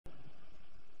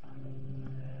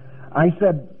I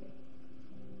said,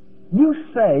 you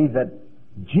say that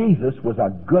Jesus was a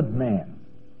good man.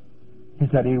 He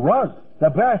said he was the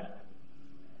best.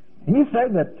 And you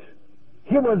say that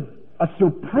he was a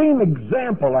supreme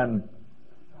example and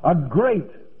a great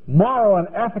moral and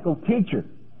ethical teacher.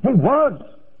 He was.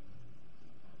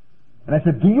 And I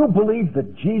said, do you believe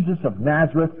that Jesus of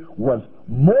Nazareth was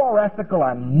more ethical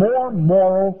and more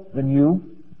moral than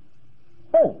you?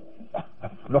 Oh,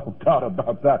 no doubt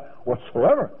about that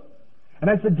whatsoever. And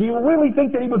I said, do you really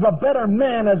think that he was a better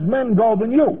man as men go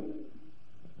than you?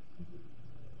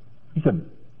 He said,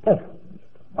 oh,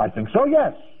 I think so,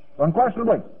 yes,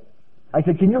 unquestionably. I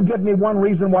said, can you give me one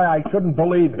reason why I shouldn't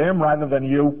believe him rather than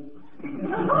you?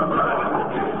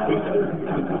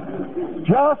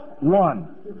 Just one.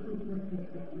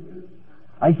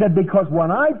 I said, because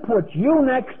when I put you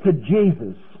next to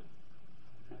Jesus,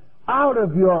 out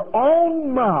of your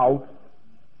own mouth,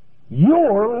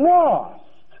 you're lost.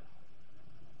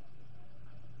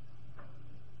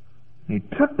 He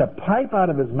took the pipe out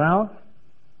of his mouth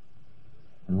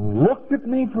and looked at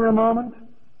me for a moment,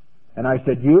 and I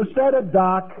said, you said it,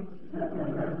 Doc.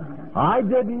 I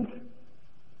didn't.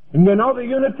 And you know the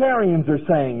Unitarians are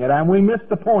saying it, and we missed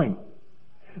the point.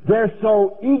 They're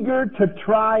so eager to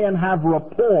try and have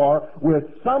rapport with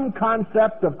some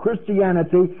concept of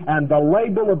Christianity and the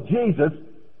label of Jesus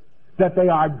that they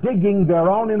are digging their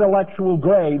own intellectual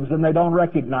graves and they don't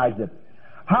recognize it.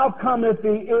 How come if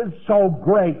he is so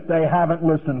great they haven't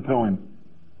listened to him?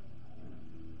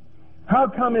 How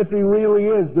come if he really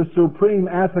is the supreme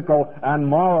ethical and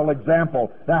moral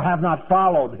example they have not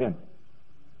followed him?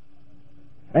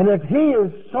 And if he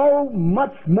is so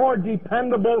much more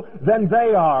dependable than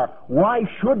they are, why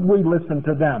should we listen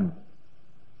to them?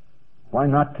 Why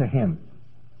not to him?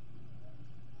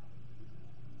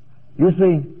 You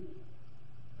see,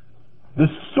 the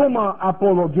Summa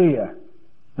Apologia,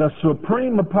 the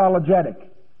supreme apologetic,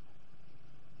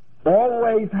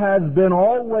 always has been,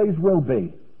 always will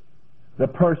be, the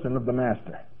person of the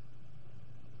Master.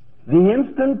 The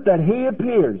instant that he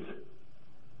appears,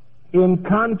 in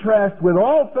contrast with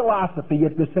all philosophy,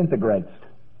 it disintegrates.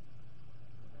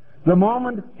 The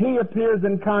moment he appears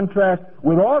in contrast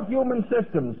with all human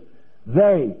systems,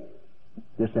 they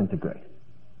disintegrate.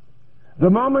 The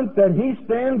moment that he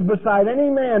stands beside any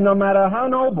man, no matter how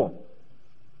noble,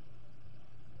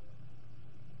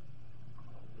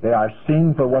 they are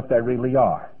seen for what they really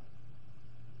are.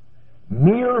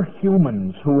 Mere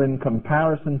humans who, in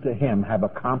comparison to him, have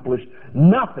accomplished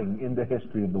nothing in the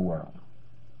history of the world.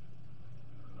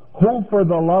 Who, for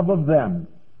the love of them,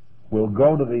 will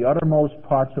go to the uttermost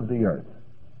parts of the earth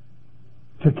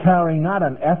to carry not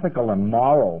an ethical and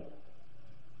moral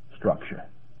structure,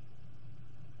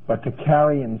 but to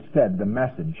carry instead the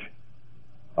message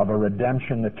of a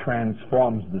redemption that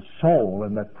transforms the soul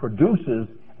and that produces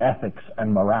ethics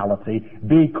and morality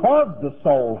because the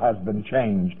soul has been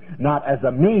changed, not as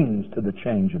a means to the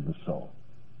change of the soul.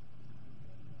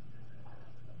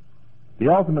 The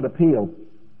ultimate appeal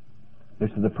is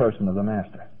to the person of the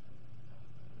Master.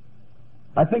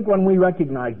 I think when we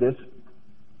recognize this,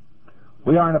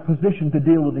 we are in a position to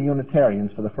deal with the Unitarians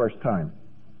for the first time.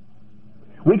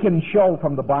 We can show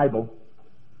from the Bible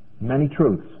many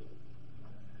truths,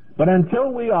 but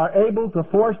until we are able to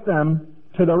force them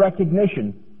to the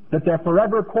recognition that they're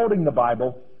forever quoting the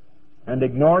Bible and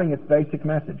ignoring its basic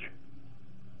message,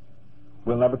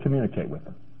 we'll never communicate with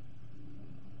them.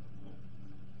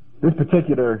 This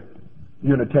particular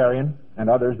Unitarian and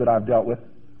others that I've dealt with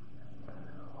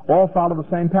all follow the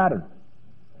same pattern.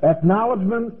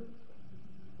 Acknowledgement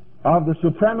of the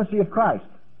supremacy of Christ,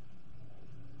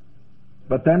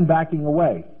 but then backing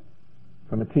away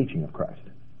from the teaching of Christ.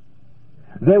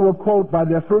 They will quote, by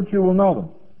their fruits you will know them.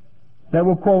 They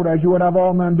will quote, as you would have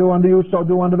all men do unto you, so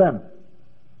do unto them.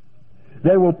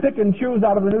 They will pick and choose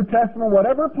out of the New Testament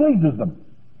whatever pleases them.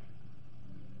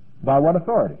 By what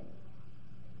authority?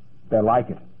 They like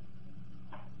it.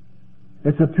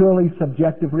 It's a purely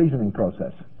subjective reasoning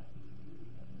process.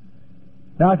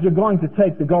 Now, if you're going to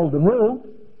take the golden rule,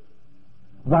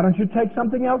 why don't you take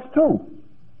something else too?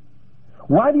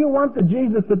 Why do you want the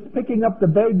Jesus that's picking up the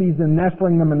babies and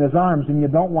nestling them in his arms, and you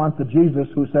don't want the Jesus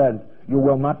who says, you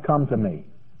will not come to me,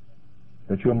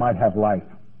 that you might have life?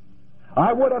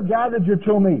 I would have gathered you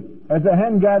to me, as a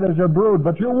hen gathers her brood,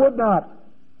 but you would not.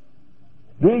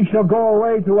 These shall go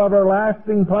away to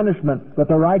everlasting punishment, but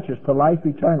the righteous to life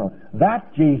eternal.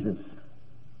 That Jesus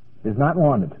is not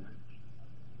wanted.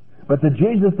 But the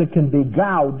Jesus that can be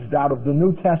gouged out of the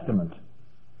New Testament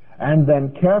and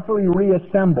then carefully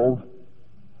reassembled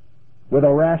with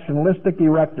a rationalistic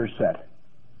erector set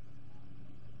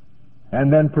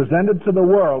and then presented to the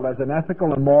world as an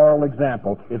ethical and moral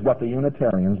example is what the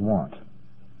Unitarians want.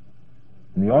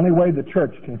 And the only way the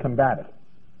church can combat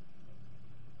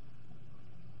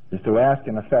it is to ask,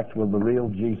 in effect, will the real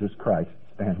Jesus Christ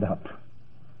stand up?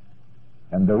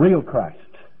 And the real Christ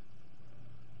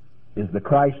is the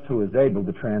Christ who is able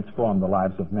to transform the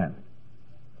lives of men.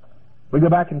 We go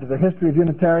back into the history of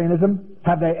Unitarianism.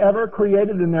 Have they ever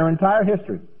created in their entire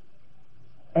history,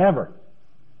 ever,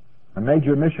 a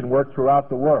major mission work throughout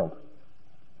the world?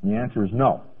 And the answer is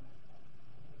no.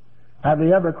 Have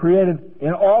they ever created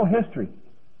in all history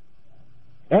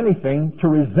anything to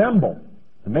resemble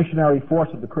the missionary force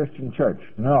of the Christian church?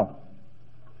 No.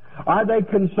 Are they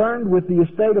concerned with the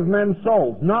estate of men's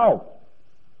souls? No.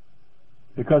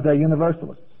 Because they're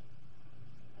Universalists.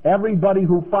 Everybody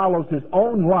who follows his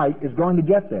own light is going to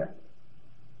get there.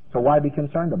 So why be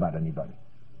concerned about anybody?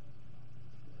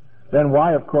 Then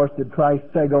why, of course, did Christ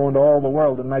say, go into all the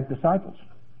world and make disciples?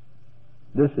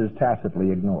 This is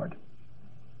tacitly ignored.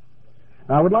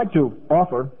 Now, I would like to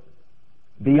offer,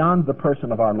 beyond the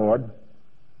person of our Lord,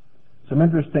 some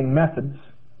interesting methods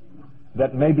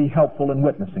that may be helpful in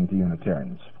witnessing to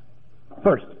Unitarians.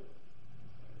 First,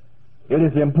 it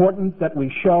is important that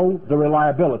we show the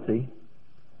reliability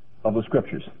of the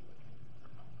Scriptures.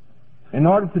 In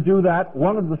order to do that,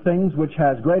 one of the things which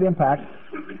has great impact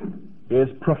is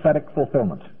prophetic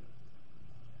fulfillment.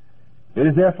 It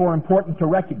is therefore important to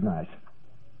recognize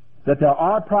that there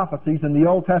are prophecies in the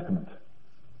Old Testament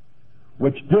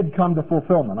which did come to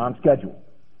fulfillment on schedule.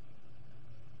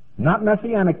 Not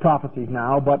messianic prophecies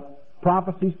now, but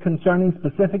prophecies concerning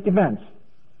specific events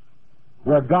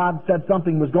where God said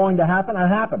something was going to happen and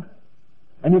it happened.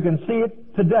 And you can see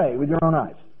it today with your own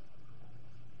eyes.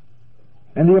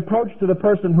 And the approach to the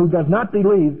person who does not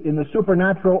believe in the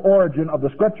supernatural origin of the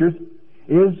Scriptures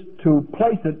is to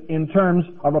place it in terms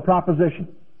of a proposition.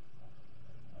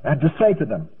 And to say to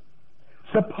them,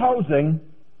 supposing,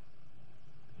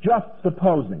 just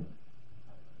supposing,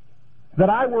 that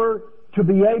I were to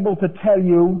be able to tell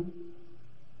you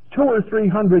 200 or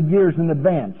 300 years in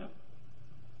advance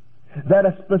that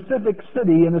a specific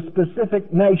city in a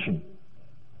specific nation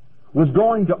was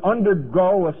going to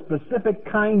undergo a specific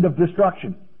kind of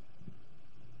destruction.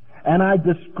 And I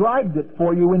described it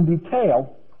for you in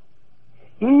detail,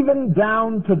 even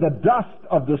down to the dust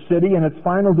of the city and its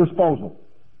final disposal.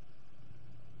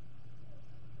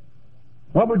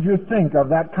 What would you think of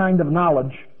that kind of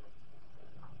knowledge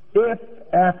if,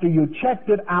 after you checked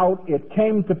it out, it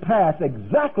came to pass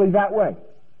exactly that way?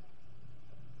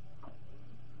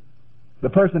 The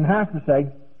person has to say,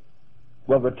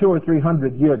 well, the 200 or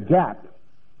 300 year gap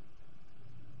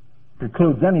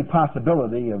precludes any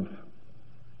possibility of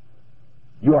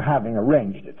your having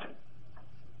arranged it,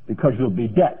 because you'll be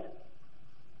dead.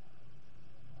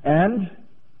 And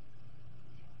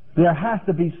there has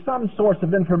to be some source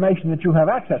of information that you have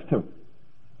access to.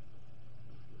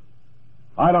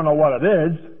 I don't know what it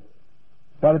is,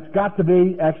 but it's got to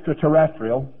be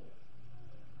extraterrestrial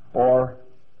or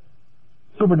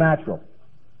supernatural.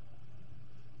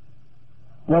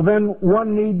 Well, then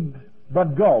one need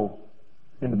but go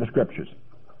into the Scriptures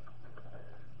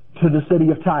to the city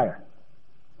of Tyre.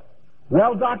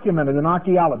 Well documented in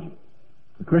archaeology.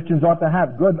 The Christians ought to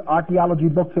have good archaeology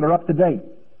books that are up to date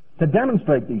to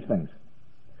demonstrate these things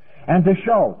and to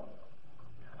show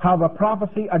how the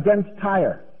prophecy against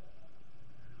Tyre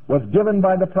was given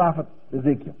by the prophet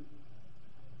Ezekiel.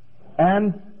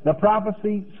 And the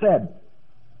prophecy said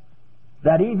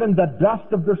that even the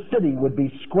dust of the city would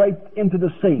be scraped into the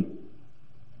sea,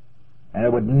 and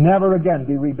it would never again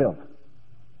be rebuilt.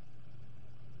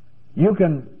 You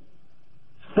can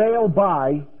sail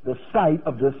by the site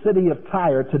of the city of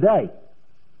Tyre today,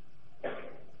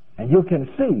 and you can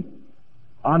see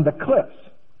on the cliffs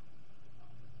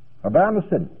around the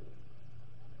city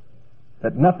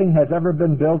that nothing has ever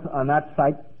been built on that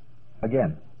site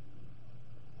again.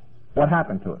 What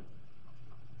happened to it?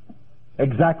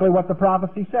 Exactly what the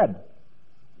prophecy said.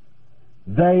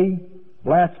 They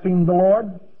blasphemed the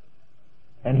Lord,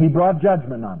 and He brought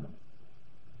judgment on them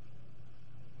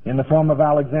in the form of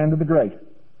Alexander the Great,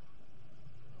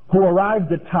 who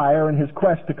arrived at Tyre in his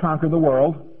quest to conquer the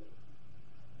world,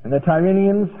 and the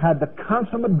Tyrrhenians had the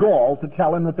consummate gall to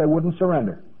tell him that they wouldn't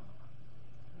surrender.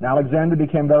 And Alexander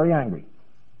became very angry,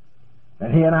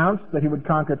 and he announced that he would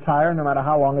conquer Tyre no matter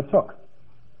how long it took.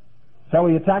 So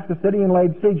he attacked the city and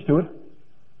laid siege to it.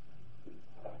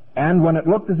 And when it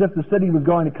looked as if the city was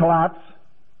going to collapse,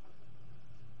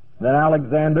 then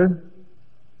Alexander,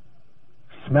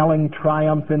 smelling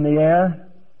triumph in the air,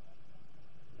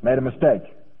 made a mistake.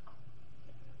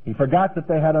 He forgot that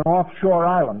they had an offshore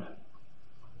island,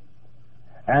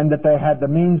 and that they had the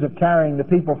means of carrying the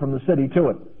people from the city to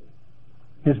it.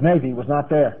 His navy was not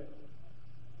there.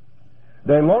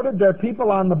 They loaded their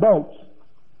people on the boats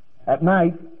at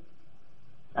night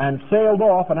and sailed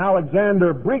off, and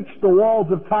Alexander breached the walls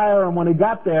of Tyre, and when he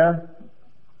got there,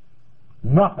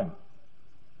 nothing.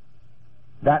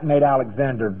 That made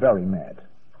Alexander very mad.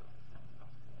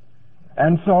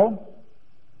 And so,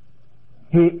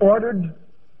 he ordered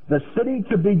the city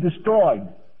to be destroyed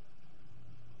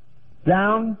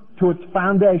down to its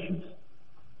foundations.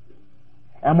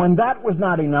 And when that was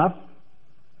not enough,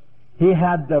 he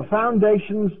had the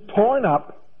foundations torn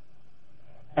up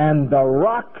and the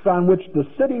rocks on which the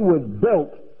city was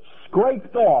built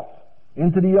scraped off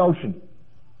into the ocean,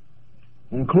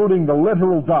 including the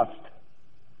literal dust.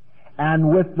 And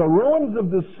with the ruins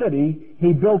of the city,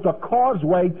 he built a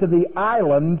causeway to the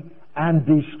island and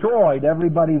destroyed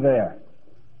everybody there.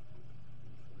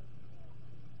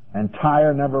 And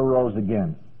Tyre never rose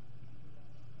again.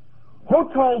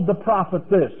 Who told the prophet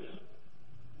this?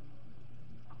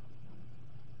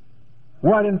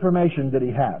 What information did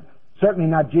he have? Certainly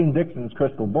not Gene Dixon's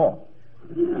crystal ball.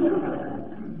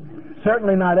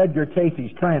 Certainly not Edgar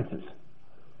Casey's trances.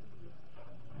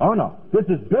 Oh no, this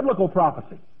is biblical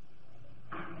prophecy.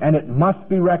 And it must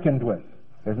be reckoned with.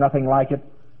 There's nothing like it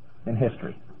in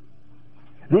history.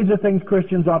 These are things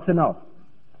Christians ought to know.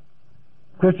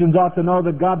 Christians ought to know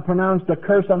that God pronounced a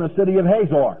curse on the city of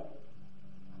Hazor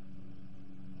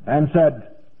and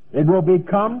said, it will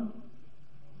become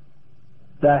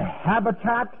the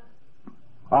habitat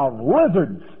of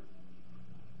lizards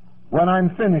when I'm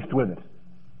finished with it.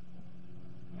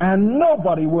 And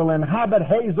nobody will inhabit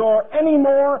Hazor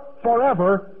anymore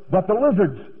forever but the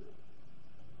lizards.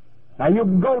 Now you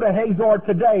can go to Hazor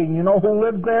today and you know who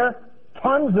lives there?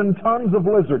 Tons and tons of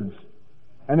lizards.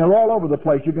 And they're all over the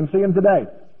place. You can see them today.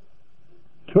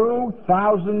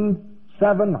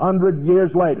 2,700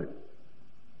 years later.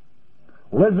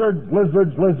 Lizards,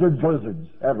 lizards, lizards, lizards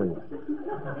everywhere.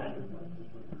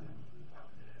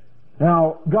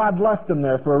 Now, God left them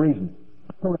there for a reason.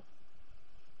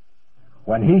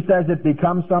 When He says it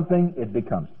becomes something, it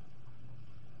becomes.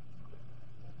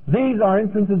 These are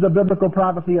instances of biblical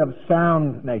prophecy of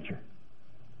sound nature.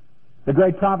 The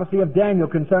great prophecy of Daniel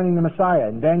concerning the Messiah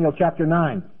in Daniel chapter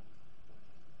 9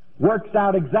 works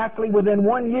out exactly within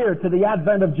 1 year to the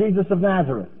advent of Jesus of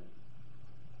Nazareth,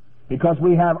 because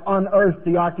we have unearthed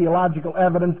the archaeological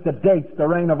evidence that dates the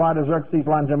reign of Artaxerxes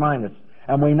Longimanus.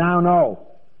 And we now know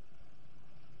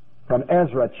from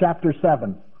Ezra chapter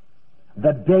 7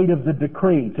 the date of the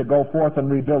decree to go forth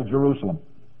and rebuild Jerusalem,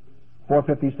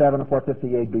 457 or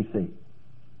 458 BC.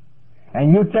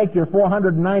 And you take your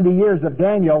 490 years of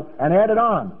Daniel and add it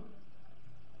on,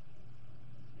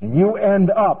 and you end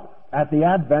up at the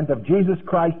advent of Jesus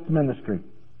Christ's ministry.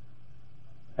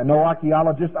 And no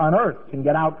archaeologist on earth can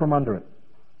get out from under it,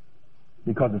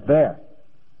 because it's there.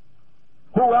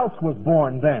 Who else was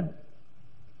born then?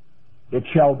 It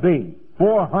shall be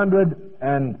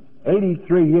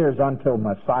 483 years until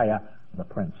Messiah the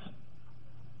Prince.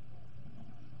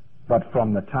 But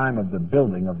from the time of the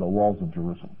building of the walls of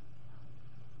Jerusalem.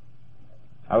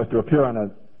 I was to appear on a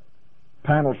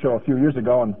panel show a few years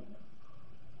ago, and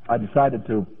I decided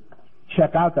to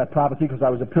check out that prophecy because I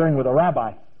was appearing with a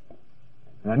rabbi.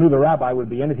 And I knew the rabbi would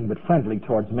be anything but friendly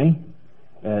towards me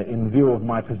in view of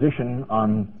my position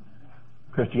on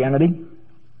Christianity.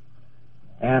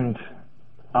 And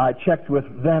I checked with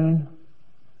then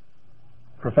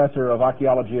professor of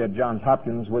archaeology at Johns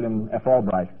Hopkins, William F.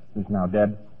 Albright, who's now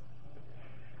dead,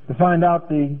 to find out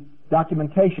the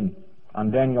documentation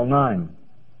on Daniel 9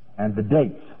 and the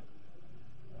dates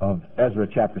of Ezra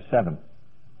chapter 7.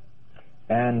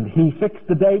 And he fixed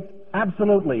the date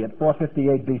absolutely at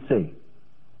 458 BC.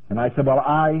 And I said, well,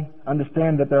 I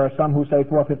understand that there are some who say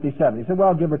 457. He said,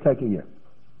 well, give or take a year.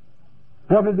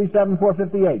 457,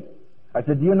 458. I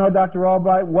said, do you know, Dr.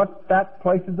 Albright, what that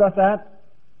places us at?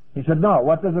 He said, no,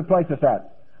 what does it place us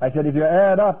at? I said, if you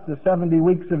add up the 70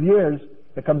 weeks of years,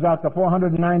 it comes out to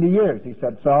 490 years. He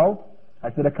said, so?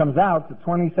 I said, it comes out to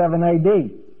 27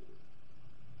 A.D.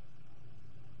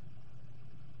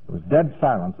 There was dead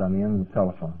silence on the end of the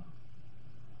telephone.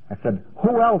 I said,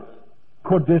 who else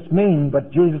could this mean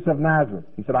but Jesus of Nazareth?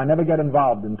 He said, I never get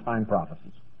involved in time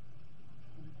prophecies.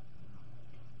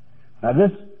 Now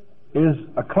this is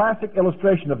a classic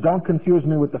illustration of don't confuse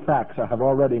me with the facts. I have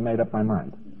already made up my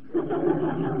mind.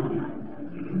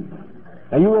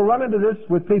 Now you will run into this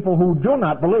with people who do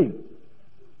not believe,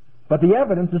 but the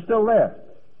evidence is still there.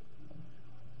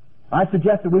 I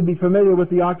suggest that we be familiar with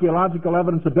the archaeological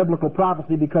evidence of biblical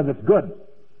prophecy because it's good.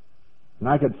 And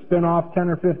I could spin off 10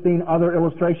 or 15 other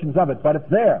illustrations of it, but it's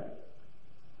there.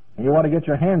 And you ought to get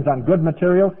your hands on good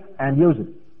material and use it.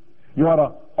 You ought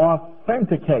to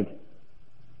authenticate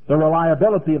the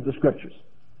reliability of the Scriptures.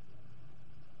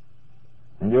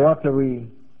 And you ought to be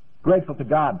grateful to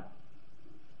God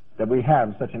that we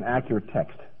have such an accurate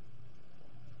text.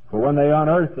 For when they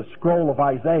unearthed the scroll of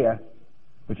Isaiah,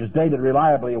 which is dated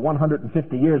reliably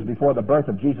 150 years before the birth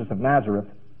of Jesus of Nazareth,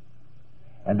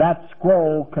 and that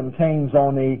scroll contains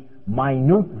only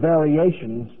minute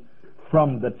variations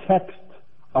from the text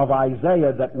of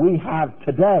Isaiah that we have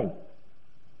today,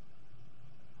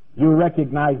 you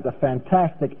recognize the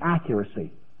fantastic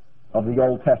accuracy of the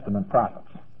Old Testament prophets.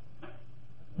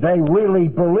 They really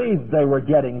believed they were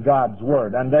getting God's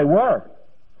Word, and they were.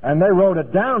 And they wrote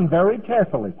it down very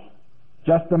carefully,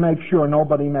 just to make sure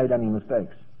nobody made any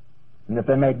mistakes. And if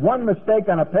they made one mistake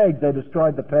on a page, they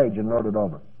destroyed the page and wrote it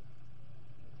over.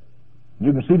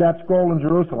 You can see that scroll in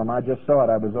Jerusalem. I just saw it.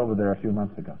 I was over there a few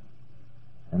months ago.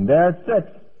 And there it sits,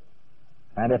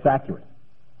 and it's accurate.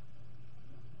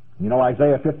 You know,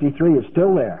 Isaiah 53 is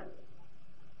still there.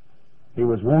 He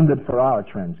was wounded for our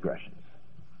transgressions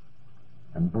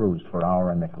and bruised for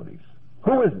our iniquities.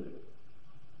 Who is it?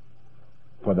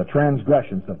 For the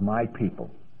transgressions of my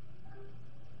people,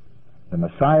 the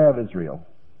Messiah of Israel,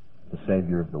 the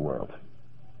Savior of the world.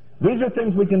 These are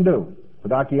things we can do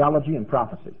with archaeology and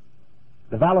prophecy,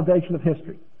 the validation of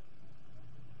history.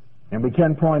 And we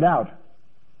can point out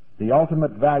the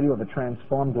ultimate value of a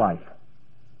transformed life.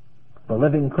 The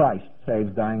living Christ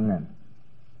saves dying men.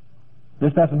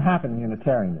 This doesn't happen in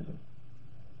Unitarianism.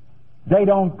 They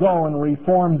don't go and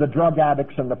reform the drug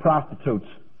addicts and the prostitutes.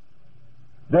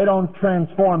 They don't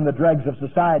transform the dregs of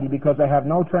society because they have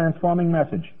no transforming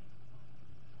message.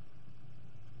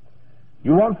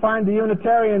 You won't find the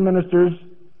Unitarian ministers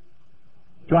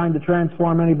trying to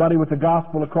transform anybody with the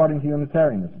gospel according to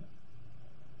Unitarianism,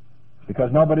 because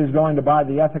nobody's going to buy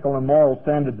the ethical and moral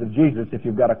standards of Jesus if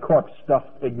you've got a corpse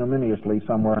stuffed ignominiously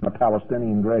somewhere in a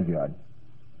Palestinian graveyard.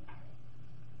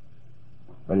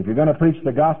 But if you're going to preach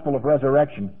the gospel of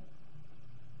resurrection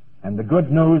and the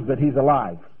good news that he's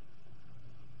alive,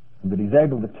 and that he's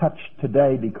able to touch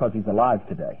today because he's alive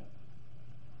today,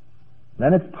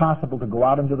 then it's possible to go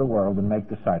out into the world and make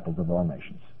disciples of all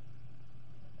nations.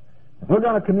 If we're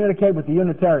going to communicate with the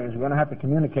Unitarians, we're going to have to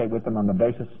communicate with them on the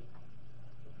basis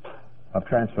of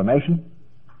transformation,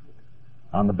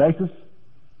 on the basis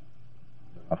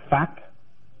of fact,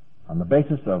 on the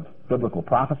basis of biblical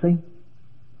prophecy,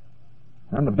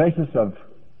 on the basis of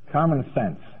common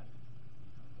sense.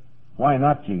 Why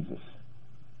not Jesus?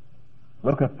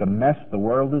 Look at the mess the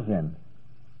world is in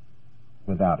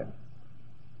without him.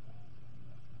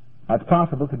 Now, it's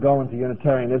possible to go into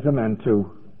Unitarianism and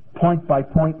to point by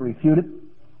point refute it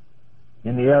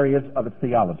in the areas of its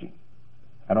theology.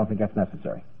 I don't think that's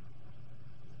necessary.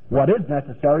 What is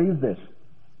necessary is this: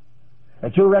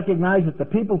 that you recognize that the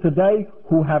people today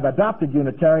who have adopted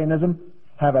Unitarianism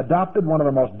have adopted one of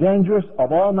the most dangerous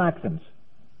of all maxims,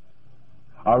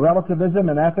 our relativism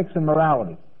in ethics and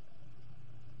morality.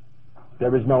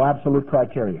 There is no absolute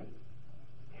criteria.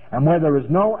 And where there is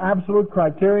no absolute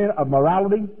criterion of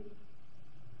morality,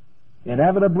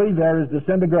 inevitably there is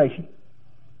disintegration.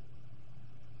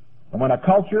 And when a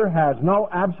culture has no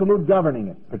absolute governing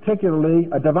it, particularly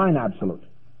a divine absolute,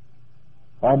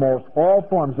 almost all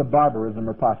forms of barbarism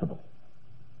are possible.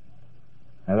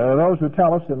 And there are those who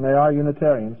tell us, and they are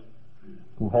Unitarians,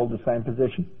 who hold the same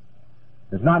position.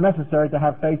 It's not necessary to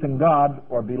have faith in God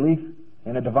or belief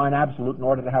in a divine absolute in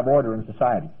order to have order in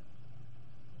society.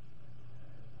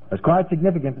 It's quite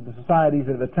significant that the societies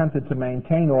that have attempted to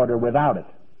maintain order without it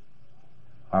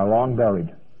are long buried.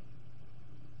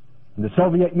 And the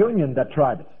Soviet Union that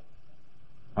tried it,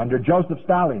 under Joseph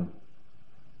Stalin,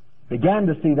 began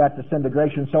to see that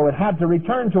disintegration, so it had to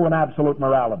return to an absolute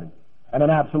morality and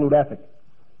an absolute ethic,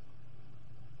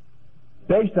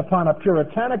 based upon a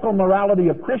puritanical morality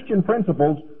of Christian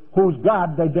principles whose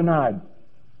God they denied.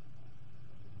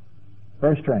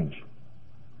 Very strange,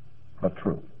 but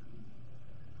true.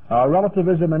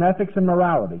 Relativism in ethics and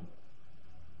morality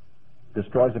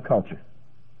destroys a culture.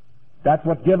 That's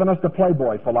what's given us the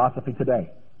Playboy philosophy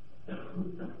today.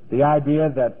 The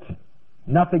idea that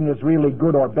nothing is really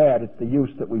good or bad, it's the use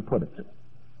that we put it to.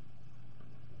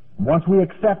 Once we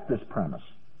accept this premise,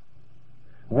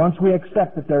 once we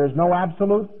accept that there is no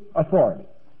absolute authority,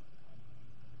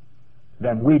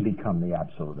 then we become the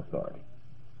absolute authority.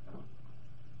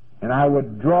 And I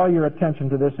would draw your attention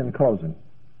to this in closing.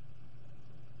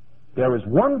 There is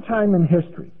one time in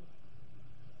history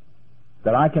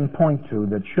that I can point to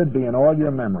that should be in all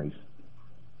your memories.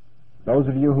 Those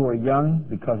of you who are young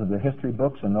because of the history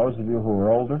books, and those of you who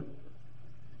are older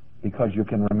because you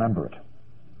can remember it.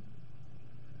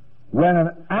 when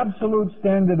an absolute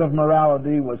standard of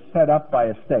morality was set up by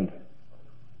a state,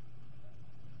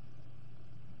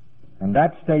 and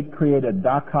that state created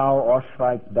Dachau,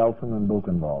 Auschwitz, Belsen, and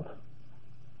Buchenwald,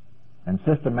 and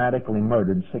systematically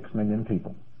murdered 6 million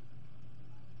people.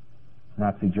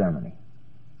 Nazi Germany.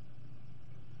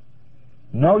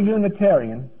 No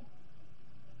Unitarian,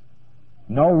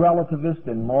 no relativist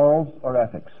in morals or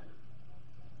ethics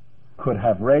could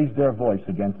have raised their voice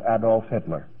against Adolf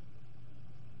Hitler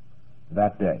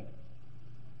that day.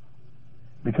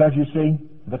 Because, you see,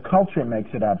 the culture makes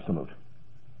it absolute.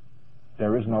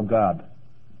 There is no God.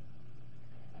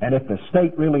 And if the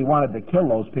state really wanted to kill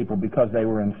those people because they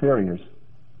were inferiors,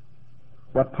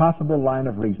 what possible line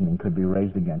of reasoning could be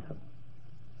raised against them?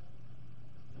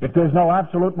 If there's no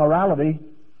absolute morality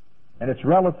and it's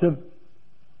relative,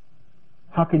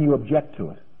 how can you object to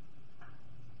it?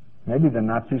 Maybe the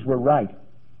Nazis were right.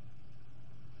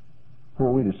 Who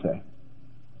are we to say?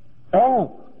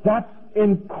 Oh, that's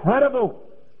incredible.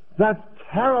 That's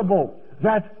terrible.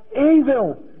 That's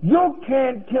evil. You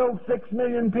can't kill 6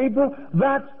 million people.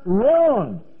 That's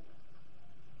wrong.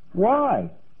 Why?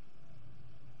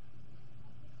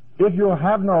 If you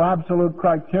have no absolute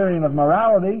criterion of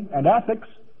morality and ethics,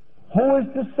 who is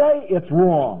to say it's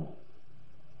wrong?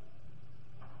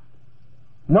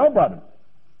 Nobody.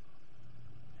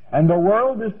 And the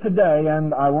world is today,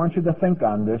 and I want you to think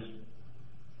on this,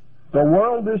 the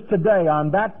world is today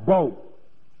on that boat.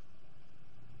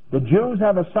 The Jews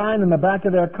have a sign in the back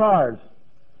of their cars,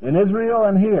 in Israel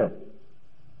and here.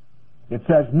 It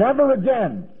says, never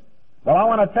again. Well, I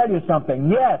want to tell you something.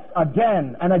 Yes,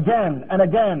 again, and again, and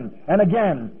again, and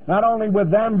again. Not only with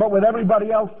them, but with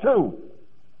everybody else too.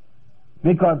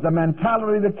 Because the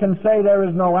mentality that can say there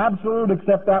is no absolute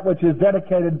except that which is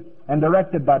dedicated and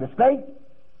directed by the state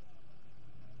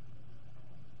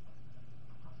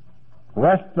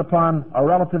rests upon a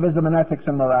relativism in ethics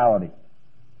and morality.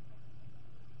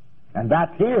 And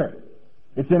that's here.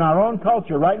 It's in our own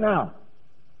culture right now.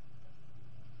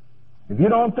 If you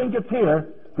don't think it's here,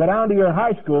 go down to your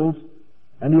high schools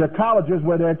and to your colleges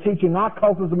where they're teaching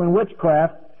occultism and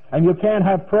witchcraft, and you can't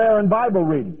have prayer and Bible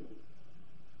reading.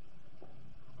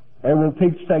 They will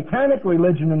teach satanic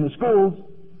religion in the schools,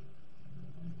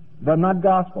 but not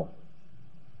gospel.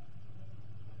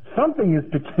 Something is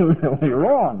peculiarly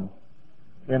wrong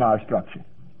in our structure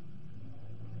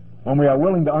when we are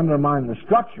willing to undermine the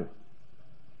structure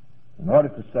in order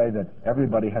to say that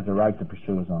everybody has a right to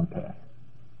pursue his own path.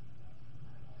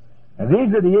 And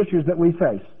these are the issues that we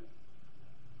face.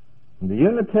 And the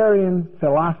Unitarian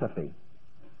philosophy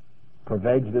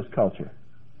pervades this culture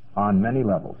on many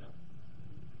levels.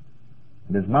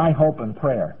 It is my hope and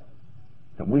prayer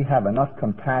that we have enough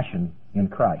compassion in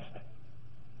Christ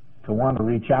to want to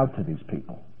reach out to these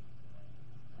people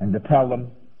and to tell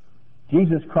them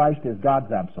Jesus Christ is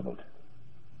God's absolute,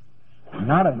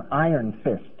 not an iron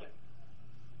fist,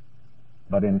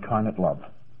 but incarnate love.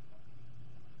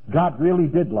 God really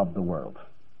did love the world.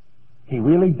 He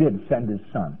really did send his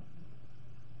Son.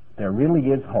 There really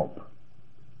is hope.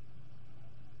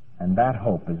 And that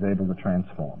hope is able to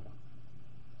transform.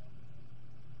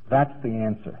 That's the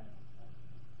answer,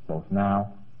 both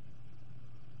now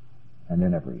and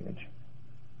in every age.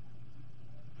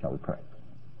 Shall we pray?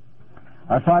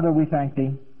 Our Father, we thank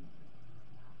thee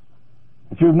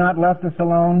that you've not left us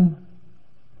alone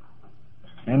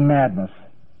in madness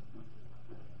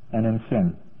and in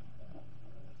sin,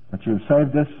 but you've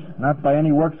saved us not by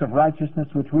any works of righteousness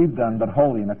which we've done, but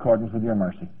wholly in accordance with your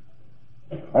mercy.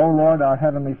 O Lord, our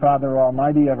Heavenly Father,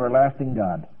 Almighty, everlasting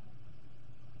God,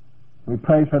 we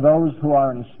pray for those who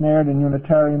are ensnared in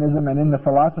Unitarianism and in the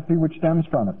philosophy which stems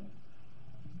from it,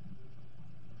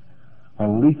 a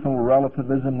lethal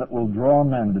relativism that will draw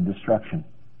men to destruction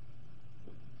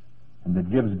and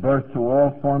that gives birth to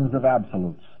all forms of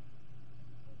absolutes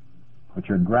which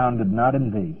are grounded not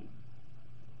in thee,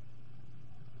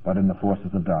 but in the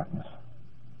forces of darkness.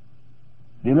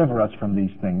 Deliver us from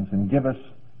these things and give us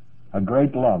a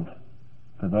great love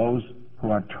for those who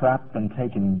are trapped and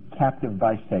taken captive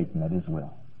by Satan at his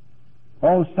will.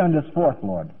 Oh, send us forth,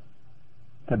 Lord,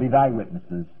 to be thy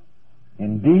witnesses,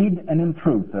 in deed and in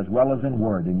truth, as well as in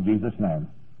word, in Jesus' name.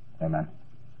 Amen.